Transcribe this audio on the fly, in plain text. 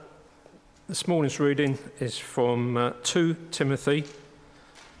This morning's reading is from 2 Timothy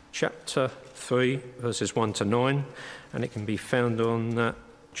chapter 3, verses 1 to 9, and it can be found on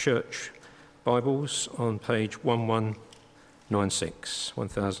Church Bibles on page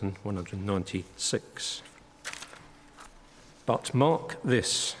 1196. But mark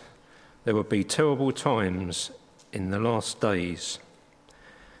this, there will be terrible times in the last days.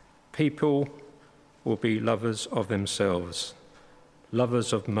 People will be lovers of themselves,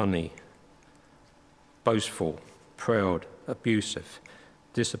 lovers of money, boastful, proud, abusive,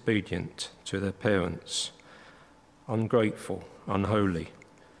 disobedient to their parents, ungrateful, unholy,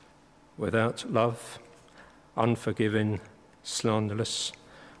 without love, unforgiving, slanderous,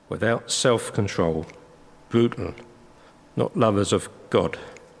 without self-control, brutal, not lovers of God,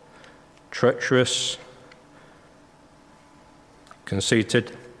 treacherous,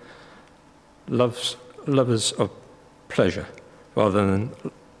 conceited, lovers of pleasure rather than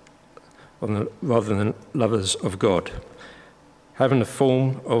lovers of God, having a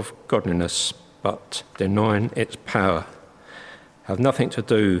form of godliness but denying its power. Have nothing to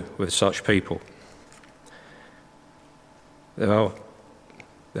do with such people. They are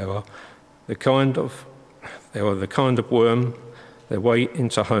the kind of worm. They way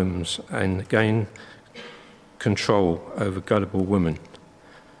into homes and gain control over gullible women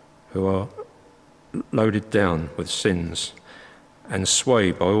who are loaded down with sins and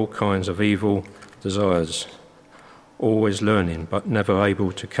swayed by all kinds of evil desires, always learning but never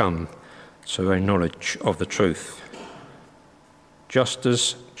able to come to a knowledge of the truth. Just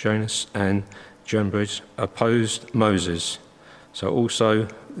as Jannes and Jambres opposed Moses, so also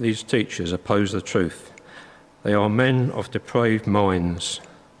these teachers oppose the truth. They are men of depraved minds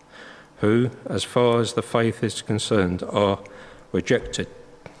who, as far as the faith is concerned, are rejected,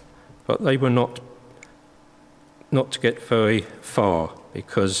 but they were not to get very far,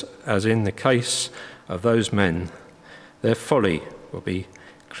 because, as in the case of those men, their folly will be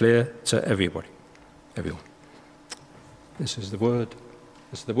clear to everyone. This is the word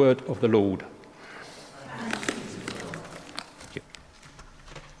of the Lord.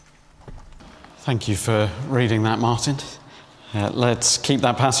 Thank you for reading that, Martin. Let's keep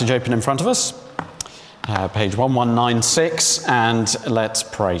that passage open in front of us, page 1196, and let's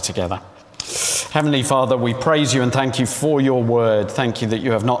pray together. Heavenly Father, we praise you and thank you for your word. Thank you that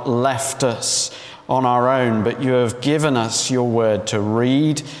you have not left us on our own, but you have given us your word to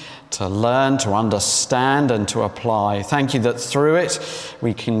read, to learn, to understand, and to apply. Thank you that through it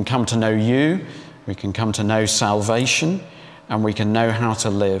we can come to know you, we can come to know salvation, and we can know how to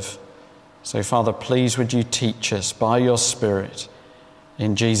live. So, Father, please would you teach us by your Spirit.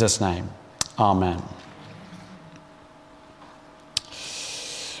 In Jesus' name, amen.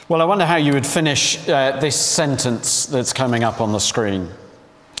 Well, I wonder how you would finish this sentence that's coming up on the screen.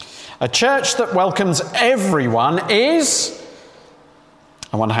 A church that welcomes everyone is...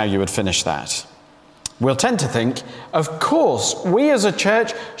 I wonder how you would finish that. We'll tend to think, of course, we as a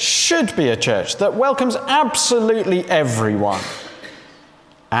church should be a church that welcomes absolutely everyone.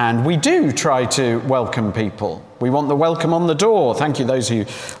 And we do try to welcome people. We want the welcome on the door. Thank you, those who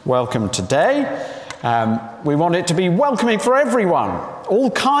welcome today. We want it to be welcoming for everyone,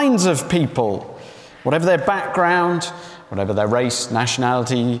 all kinds of people, whatever their background, whatever their race,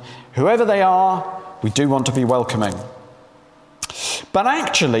 nationality, whoever they are, we do want to be welcoming. But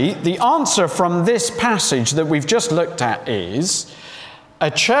actually, the answer from this passage that we've just looked at is, a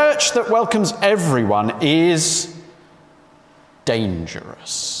church that welcomes everyone is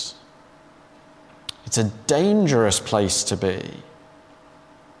dangerous. It's a dangerous place to be.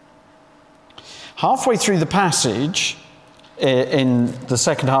 Halfway through the passage, in the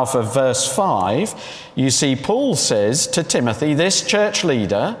second half of verse 5, you see Paul says to Timothy, this church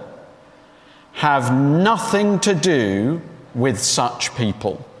leader, have nothing to do with such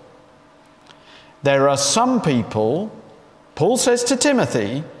people. There are some people, Paul says to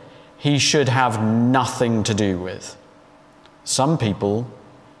Timothy, he should have nothing to do with. Some people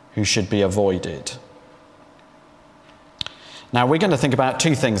who should be avoided. Now, we're going to think about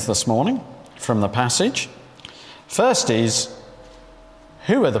two things this morning from the passage. First is,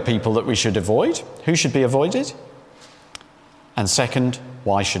 who are the people that we should avoid? Who should be avoided? And second,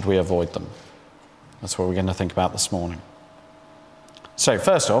 why should we avoid them? That's what we're going to think about this morning. So,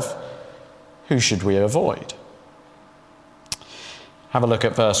 first off, who should we avoid? Have a look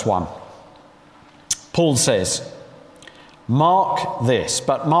at verse 1. Paul says, mark this,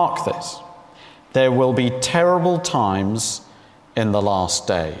 there will be terrible times in the last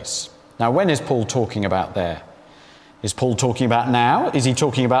days. Now, when is Paul talking about there? Is Paul talking about now? Is he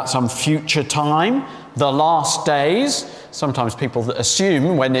talking about some future time, the last days? Sometimes people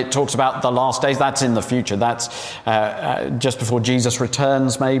assume when it talks about the last days, that's in the future. That's just before Jesus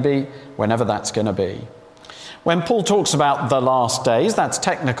returns, maybe, whenever that's going to be. When Paul talks about the last days, that's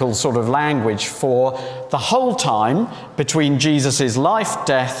technical sort of language for the whole time between Jesus' life,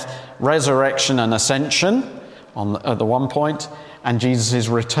 death, resurrection and ascension at the one point, and Jesus'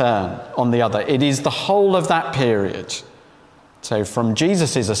 return on the other. It is the whole of that period. So from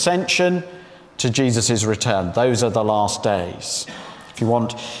Jesus' ascension to Jesus' return, those are the last days. If you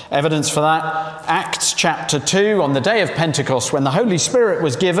want evidence for that, Acts chapter 2, on the day of Pentecost, when the Holy Spirit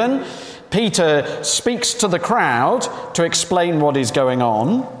was given, Peter speaks to the crowd to explain what is going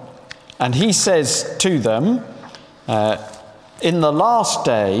on. And he says to them, in the last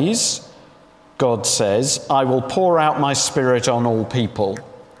days, God says, I will pour out my Spirit on all people.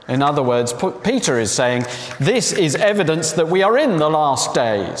 In other words, Peter is saying, this is evidence that we are in the last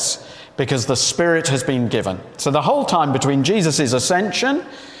days because the Spirit has been given. So the whole time between Jesus' ascension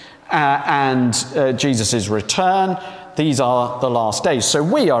and Jesus' return, these are the last days. So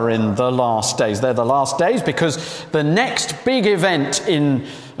we are in the last days. They're the last days because the next big event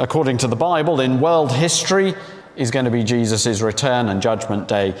according to the Bible, in world history is going to be Jesus' return and Judgment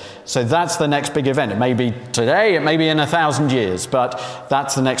Day. So that's the next big event. It may be today, it may be in 1,000 years, but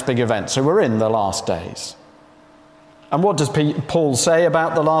that's the next big event. So we're in the last days. And what does Paul say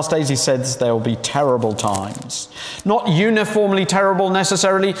about the last days? He says there will be terrible times. Not uniformly terrible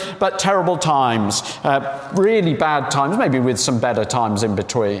necessarily, but terrible times. Really bad times, maybe with some better times in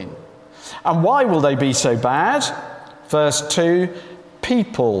between. And why will they be so bad? Verse 2,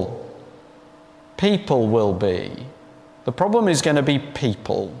 people will be. The problem is going to be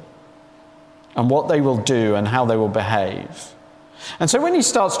people and what they will do and how they will behave. And so when he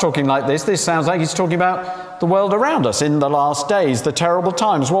starts talking like this sounds like he's talking about the world around us in the last days, the terrible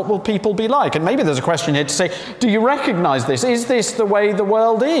times. What will people be like? And maybe there's a question here to say, do you recognize this? Is this the way the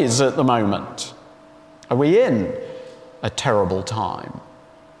world is at the moment? Are we in a terrible time?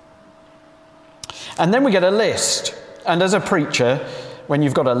 And then we get a list. And as a preacher, when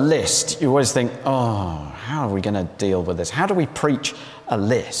you've got a list, you always think, oh, how are we going to deal with this? How do we preach a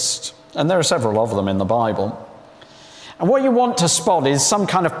list? And there are several of them in the Bible. And what you want to spot is some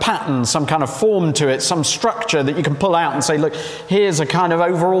kind of pattern, some kind of form to it, some structure that you can pull out and say, look, here's a kind of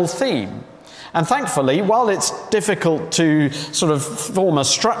overall theme. And thankfully, while it's difficult to sort of form a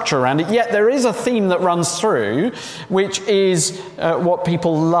structure around it, yet there is a theme that runs through, which is what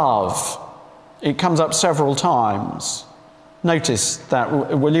people love. It comes up several times. Notice that,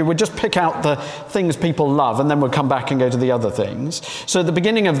 will you? We'll just pick out the things people love and then we'll come back and go to the other things. So at the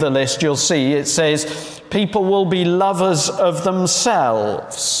beginning of the list, you'll see it says, people will be lovers of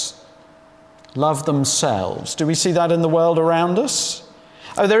themselves. Love themselves. Do we see that in the world around us?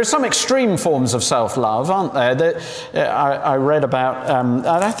 Oh, there are some extreme forms of self-love, aren't there? That I read about, and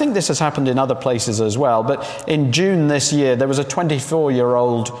I think this has happened in other places as well, but in June this year, there was a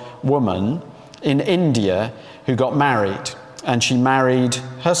 24-year-old woman in India who got married. And she married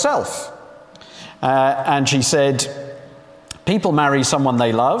herself. And she said, people marry someone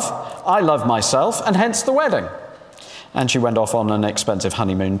they love. I love myself, and hence the wedding. And she went off on an expensive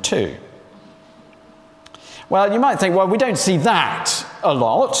honeymoon too. Well, you might think, well, we don't see that a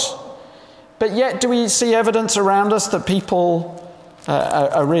lot. But yet, do we see evidence around us that people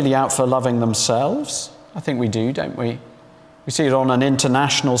are really out for loving themselves? I think we do, don't we? We see it on an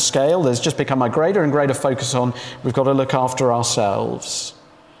international scale. There's just become a greater and greater focus on we've got to look after ourselves,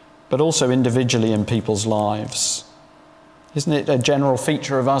 but also individually in people's lives. Isn't it a general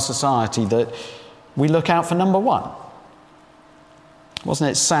feature of our society that we look out for number one? Wasn't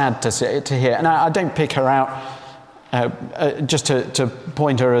it sad to hear? And I don't pick her out just to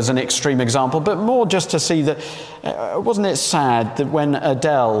point her as an extreme example, but more just to see that, wasn't it sad that when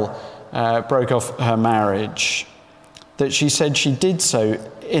Adele broke off her marriage, that she said she did so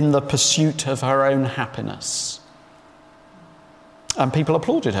in the pursuit of her own happiness. And people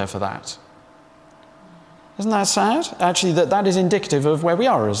applauded her for that. Isn't that sad? Actually, that is indicative of where we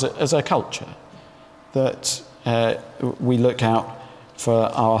are as a culture. That we look out for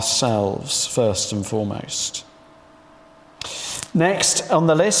ourselves first and foremost. Next on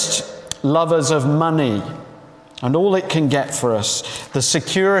the list, lovers of money and all it can get for us. The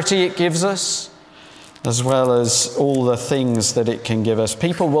security it gives us, as well as all the things that it can give us.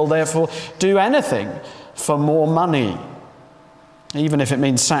 People will therefore do anything for more money, even if it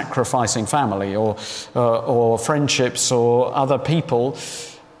means sacrificing family or friendships or other people,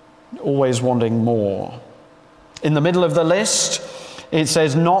 always wanting more. In the middle of the list, it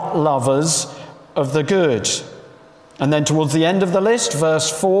says not lovers of the good. And then towards the end of the list,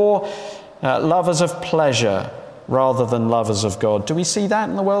 verse 4, lovers of pleasure rather than lovers of God. Do we see that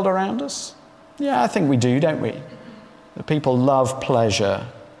in the world around us? Yeah, I think we do, don't we? The people love pleasure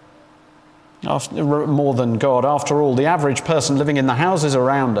more than God. After all, the average person living in the houses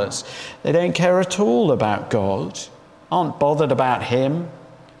around us, they don't care at all about God, aren't bothered about him,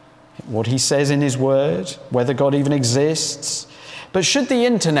 what he says in his word, whether God even exists. But should the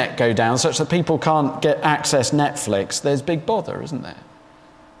internet go down such that people can't access Netflix, there's big bother, isn't there?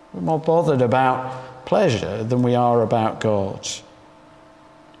 We're more bothered about pleasure than we are about God.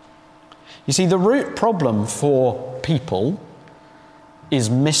 You see, the root problem for people is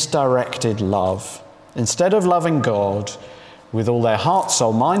misdirected love. Instead of loving God with all their heart,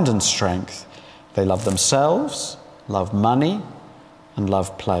 soul, mind and strength, they love themselves, love money, and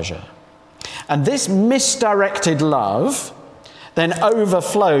love pleasure. And this misdirected love then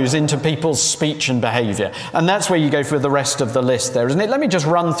overflows into people's speech and behaviour. And that's where you go for the rest of the list there, isn't it? Let me just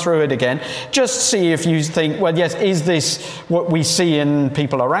run through it again. Just see if you think, well, yes, is this what we see in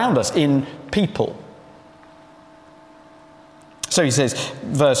people around us, in people? So he says,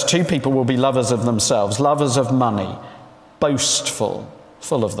 verse 2, people will be lovers of themselves, lovers of money, boastful,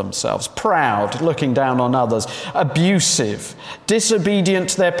 full of themselves, proud, looking down on others, abusive, disobedient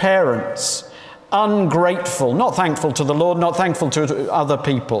to their parents, ungrateful, not thankful to the Lord, not thankful to other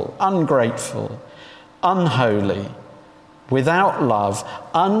people, ungrateful, unholy, without love,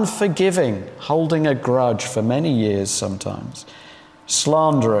 unforgiving, holding a grudge for many years sometimes,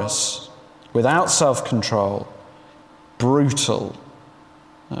 slanderous, without self-control, brutal.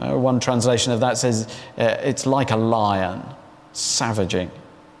 One translation of that says it's like a lion, savaging,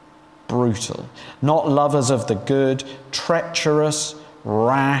 brutal, not lovers of the good, treacherous,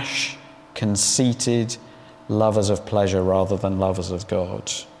 rash, conceited, lovers of pleasure rather than lovers of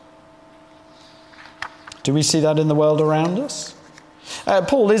God. Do we see that in the world around us?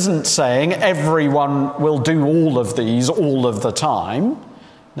 Paul isn't saying everyone will do all of these all of the time.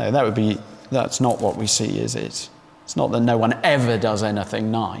 No, that's not what we see, is it? It's not that no one ever does anything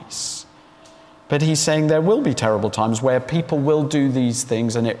nice. But he's saying there will be terrible times where people will do these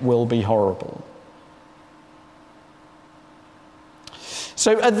things and it will be horrible.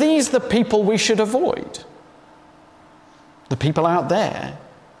 So are these the people we should avoid? The people out there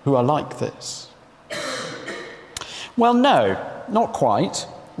who are like this? Well, no, not quite.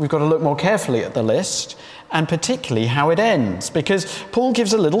 We've got to look more carefully at the list, and particularly how it ends, because Paul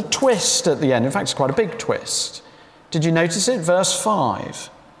gives a little twist at the end. In fact, it's quite a big twist. Did you notice it? Verse 5.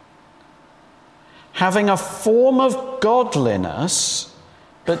 Having a form of godliness,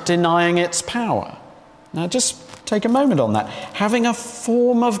 but denying its power. Now, just take a moment on that. Having a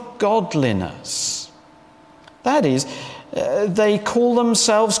form of godliness. That is, they call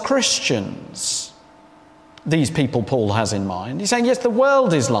themselves Christians. These people Paul has in mind. He's saying, yes, the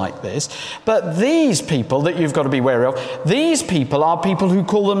world is like this, but these people that you've got to be wary of, these people are people who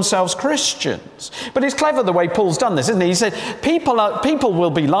call themselves Christians. But it's clever the way Paul's done this, isn't he? He said, people will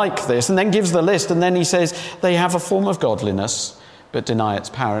be like this, and then gives the list, and then he says, they have a form of godliness, but deny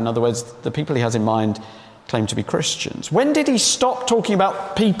its power. In other words, the people he has in mind claim to be Christians. When did he stop talking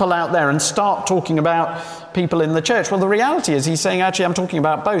about people out there and start talking about people in the church? Well, the reality is he's saying, actually, I'm talking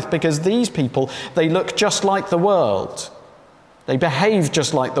about both, because these people, they look just like the world. They behave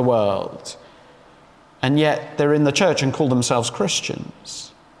just like the world. And yet they're in the church and call themselves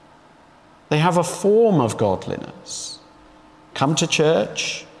Christians. They have a form of godliness. Come to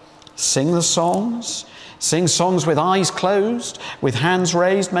church, sing the songs, sing songs with eyes closed, with hands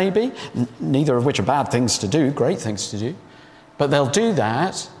raised maybe, neither of which are bad things to do, great things to do. But they'll do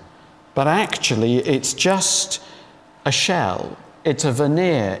that, but actually it's just a shell, it's a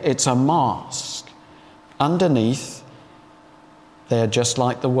veneer, it's a mask. Underneath, they're just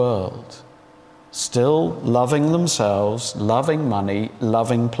like the world, still loving themselves, loving money,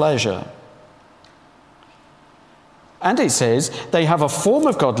 loving pleasure. And it says they have a form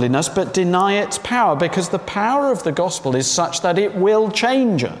of godliness but deny its power, because the power of the gospel is such that it will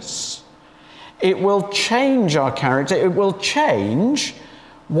change us. It will change our character. It will change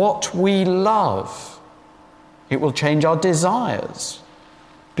what we love. It will change our desires,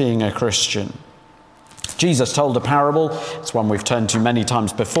 being a Christian. Jesus told a parable. It's one we've turned to many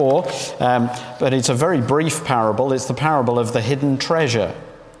times before, but it's a very brief parable. It's the parable of the hidden treasure.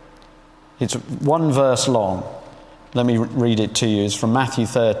 It's one verse long. Let me read it to you. It's from Matthew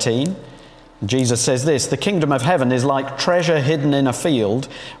 13. Jesus says this, "The kingdom of heaven is like treasure hidden in a field.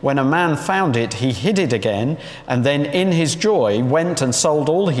 When a man found it, he hid it again, and then in his joy went and sold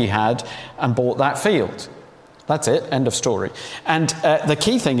all he had and bought that field." That's it, end of story. And the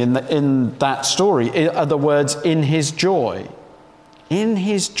key thing in that story are the words, in his joy. In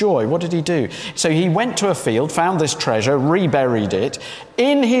his joy, what did he do? So he went to a field, found this treasure, reburied it.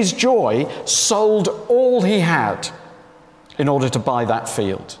 In his joy, sold all he had in order to buy that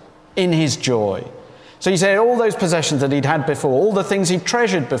field. In his joy. So he said all those possessions that he'd had before, all the things he'd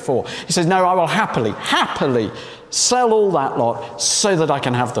treasured before. He says, no, I will happily sell all that lot so that I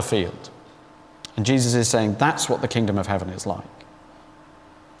can have the field. And Jesus is saying that's what the kingdom of heaven is like.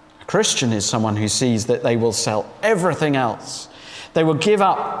 A Christian is someone who sees that they will sell everything else. They will give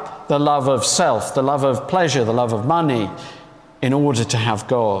up the love of self, the love of pleasure, the love of money in order to have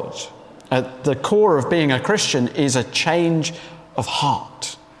God. At the core of being a Christian is a change of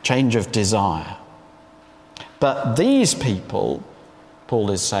heart, change of desire. But these people, Paul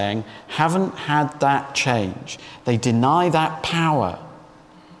is saying, haven't had that change. They deny that power.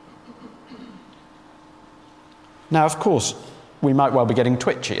 Now, of course, we might well be getting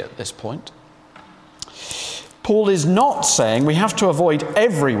twitchy at this point. Paul is not saying we have to avoid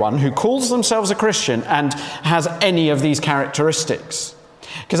everyone who calls themselves a Christian and has any of these characteristics.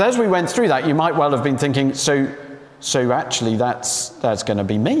 Because as we went through that, you might well have been thinking, so actually that's going to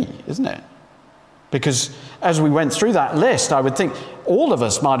be me, isn't it? Because as we went through that list, I would think all of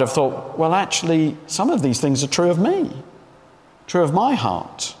us might have thought, well, actually, some of these things are true of me, true of my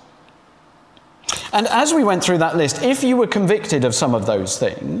heart. And as we went through that list, if you were convicted of some of those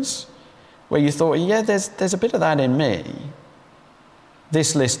things, where you thought, yeah, there's a bit of that in me,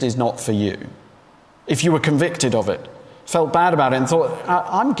 this list is not for you. If you were convicted of it, felt bad about it and thought,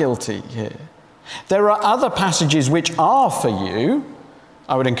 I'm guilty here. There are other passages which are for you.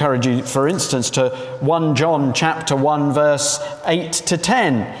 I would encourage you, for instance, to 1 John chapter 1, verse 8 to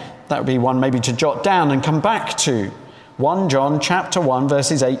 10. That would be one maybe to jot down and come back to. 1 John chapter 1,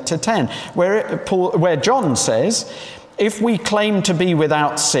 verses 8 to 10, where John says, if we claim to be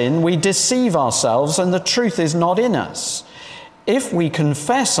without sin, we deceive ourselves and the truth is not in us. If we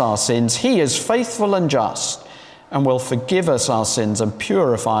confess our sins, he is faithful and just and will forgive us our sins and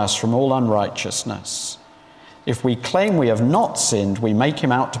purify us from all unrighteousness. If we claim we have not sinned, we make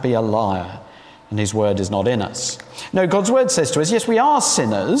him out to be a liar and his word is not in us. No, God's word says to us, yes, we are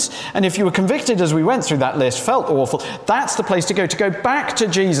sinners. And if you were convicted as we went through that list, felt awful, that's the place to go back to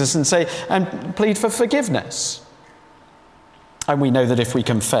Jesus and say, and plead for forgiveness. And we know that if we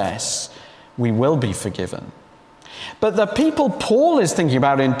confess, we will be forgiven. But the people Paul is thinking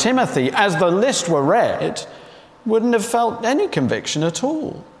about in Timothy, as the list were read, wouldn't have felt any conviction at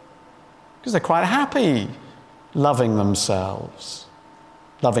all. Because they're quite happy loving themselves,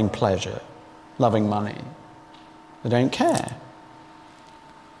 loving pleasure, loving money. They don't care.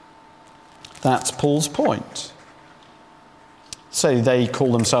 That's Paul's point. So they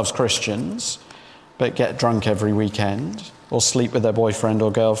call themselves Christians, but get drunk every weekend, or sleep with their boyfriend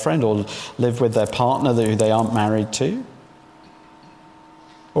or girlfriend, or live with their partner who they aren't married to,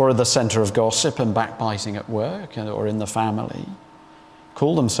 or are the centre of gossip and backbiting at work or in the family,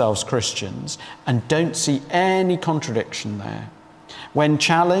 call themselves Christians and don't see any contradiction there. When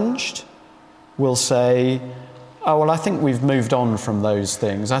challenged, will say, oh, well, I think we've moved on from those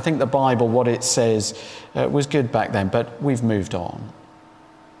things. I think the Bible, what it says, was good back then, but we've moved on.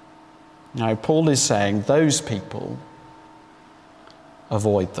 Now, Paul is saying those people,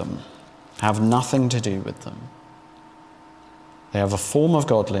 avoid them, have nothing to do with them. They have a form of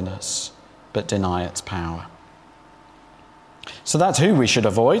godliness, but deny its power. So that's who we should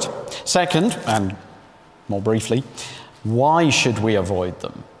avoid. Second, and more briefly, why should we avoid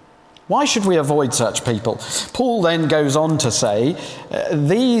them? Why should we avoid such people? Paul then goes on to say,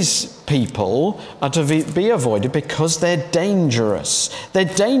 these people are to be avoided because they're dangerous. They're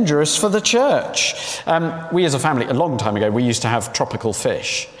dangerous for the church. We as a family, a long time ago, we used to have tropical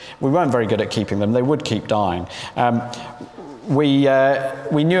fish. We weren't very good at keeping them. They would keep dying. We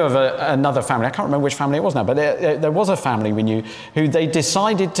knew of another family, I can't remember which family it was now, but there was a family we knew who they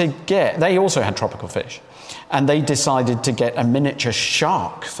decided to get, they also had tropical fish, and they decided to get a miniature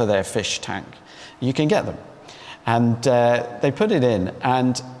shark for their fish tank. You can get them. And they put it in,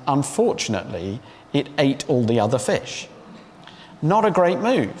 and unfortunately, it ate all the other fish. Not a great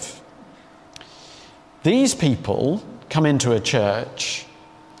move. These people come into a church,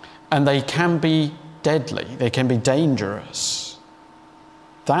 and they can be deadly, they can be dangerous.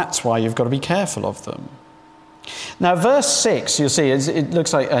 That's why you've got to be careful of them. Now, verse 6, you'll see, it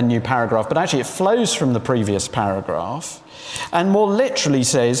looks like a new paragraph, but actually it flows from the previous paragraph, and more literally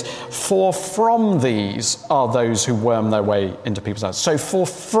says, for from these are those who worm their way into people's houses. So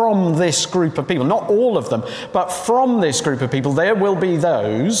from this group of people, not all of them, but from this group of people, there will be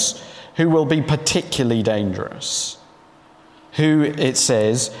those who will be particularly dangerous, who, it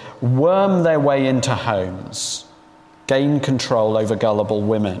says, worm their way into homes, gain control over gullible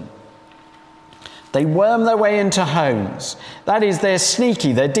women. They worm their way into homes. That is, they're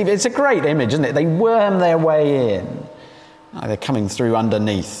sneaky, they're deep. It's a great image, isn't it? They worm their way in. They're coming through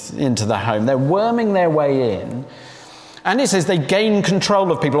underneath into the home. They're worming their way in. And it says they gain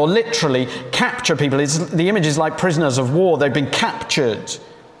control of people, or literally capture people. The image is like prisoners of war. They've been captured.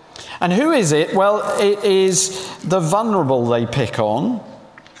 And who is it? Well, it is the vulnerable they pick on.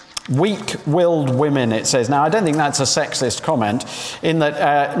 Weak-willed women, it says. Now, I don't think that's a sexist comment, in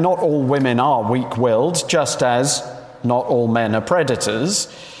that not all women are weak-willed, just as not all men are predators.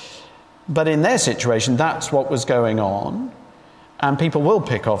 But in their situation, that's what was going on. And people will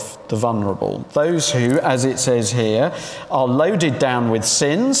pick off the vulnerable. Those who, as it says here, are loaded down with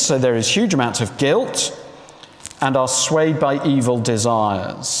sins, so there is huge amounts of guilt, and are swayed by evil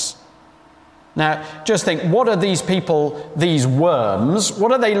desires. Now, just think, what are these people, these worms,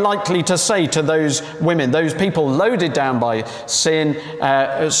 what are they likely to say to those women, those people loaded down by sin,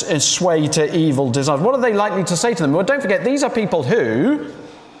 sway to evil desires? What are they likely to say to them? Well, don't forget, these are people who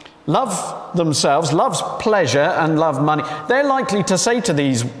love themselves, loves pleasure and love money. They're likely to say to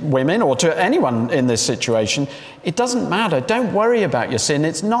these women, or to anyone in this situation, it doesn't matter, don't worry about your sin,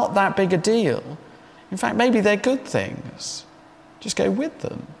 it's not that big a deal. In fact, maybe they're good things. Just go with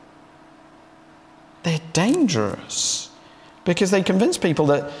them. They're dangerous because they convince people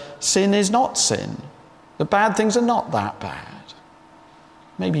that sin is not sin, that bad things are not that bad.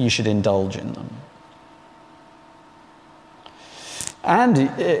 Maybe you should indulge in them. And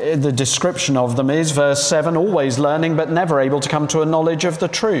the description of them is, verse 7, always learning but never able to come to a knowledge of the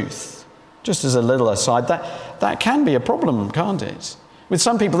truth. Just as a little aside, that can be a problem, can't it? With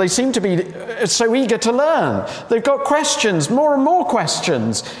some people, they seem to be so eager to learn. They've got questions, more and more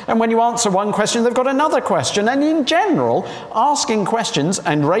questions. And when you answer one question, they've got another question. And in general, asking questions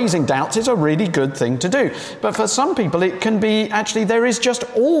and raising doubts is a really good thing to do. But for some people, it can be, actually, there is just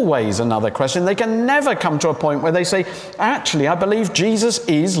always another question. They can never come to a point where they say, actually, I believe Jesus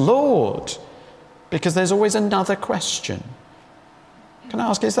is Lord. Because there's always another question. Can I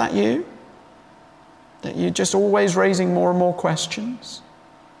ask, is that you? That you're just always raising more and more questions?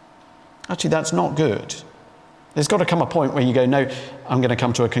 Actually, that's not good. There's got to come a point where you go, no, I'm going to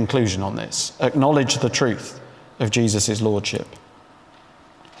come to a conclusion on this. Acknowledge the truth of Jesus' lordship.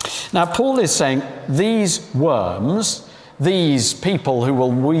 Now, Paul is saying these worms, these people who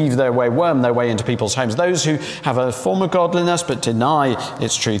will worm their way into people's homes, those who have a form of godliness but deny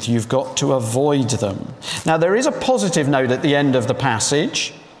its truth, you've got to avoid them. Now, there is a positive note at the end of the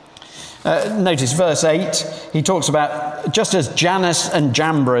passage. Notice verse 8, he talks about just as Jannes and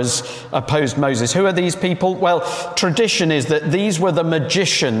Jambres opposed Moses. Who are these people? Well, tradition is that these were the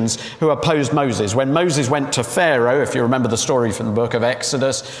magicians who opposed Moses. When Moses went to Pharaoh, if you remember the story from the book of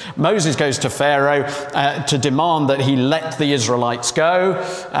Exodus, Moses goes to Pharaoh to demand that he let the Israelites go,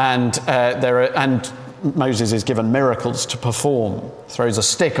 and Moses is given miracles to perform. Throws a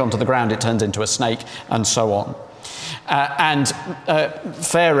stick onto the ground, it turns into a snake, and so on.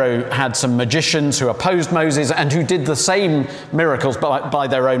 Pharaoh had some magicians who opposed Moses and who did the same miracles by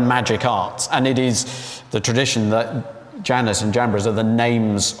their own magic arts. And it is the tradition that Jannes and Jambres are the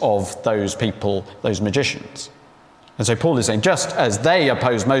names of those people, those magicians. And so Paul is saying, just as they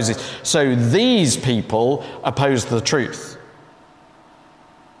opposed Moses, so these people opposed the truth.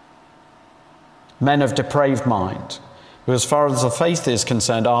 Men of depraved mind, who as far as the faith is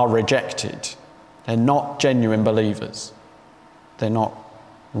concerned are rejected. They're not genuine believers. They're not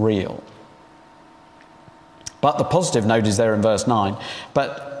real. But the positive note is there in verse 9.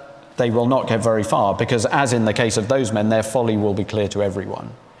 But they will not get very far because, as in the case of those men, their folly will be clear to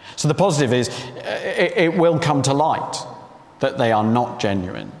everyone. So the positive is it will come to light that they are not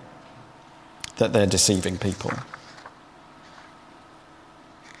genuine, that they're deceiving people.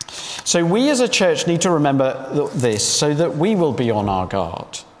 So we as a church need to remember this so that we will be on our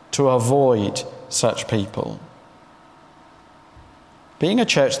guard to avoid such people. Being a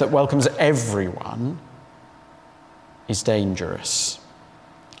church that welcomes everyone is dangerous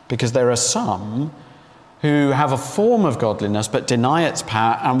because there are some who have a form of godliness but deny its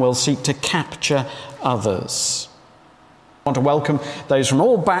power and will seek to capture others. We want to welcome those from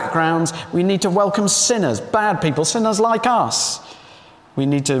all backgrounds. We need to welcome sinners, bad people, sinners like us. We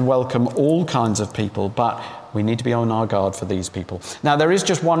need to welcome all kinds of people, but we need to be on our guard for these people. Now, there is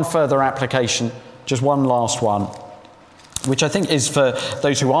just one further application, just one last one, which I think is for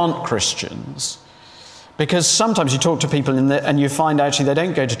those who aren't Christians. Because sometimes you talk to people and you find actually they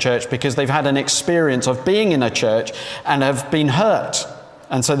don't go to church because they've had an experience of being in a church and have been hurt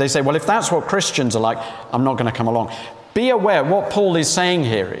And so they say, well, if that's what Christians are like, I'm not going to come along. Be aware, what Paul is saying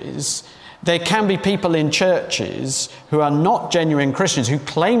here is, there can be people in churches who are not genuine Christians, who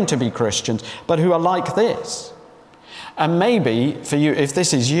claim to be Christians, but who are like this. And maybe for you, if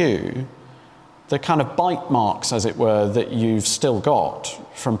this is you, the kind of bite marks, as it were, that you've still got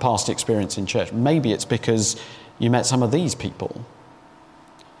from past experience in church, maybe it's because you met some of these people.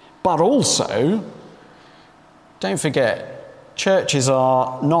 But also, don't forget, churches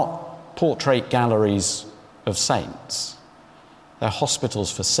are not portrait galleries of saints. They're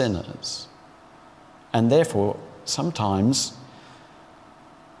hospitals for sinners. And therefore, sometimes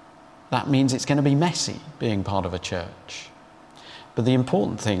that means it's going to be messy being part of a church. But the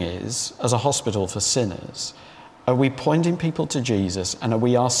important thing is, as a hospital for sinners, are we pointing people to Jesus, and are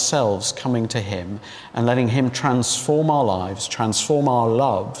we ourselves coming to him and letting him transform our lives, transform our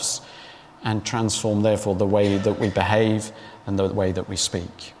loves, and transform, therefore, the way that we behave and the way that we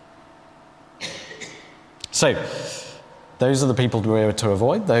speak? So, those are the people we're to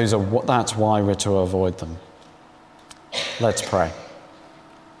avoid. That's why we're to avoid them. Let's pray.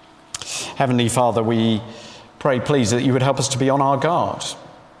 Heavenly Father, we pray, please, that you would help us to be on our guard,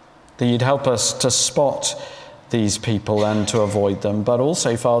 that you'd help us to spot these people and to avoid them, but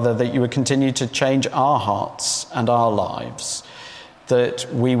also, Father, that you would continue to change our hearts and our lives, that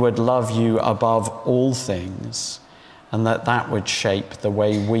we would love you above all things, and that would shape the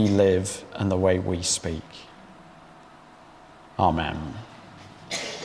way we live and the way we speak. Amen.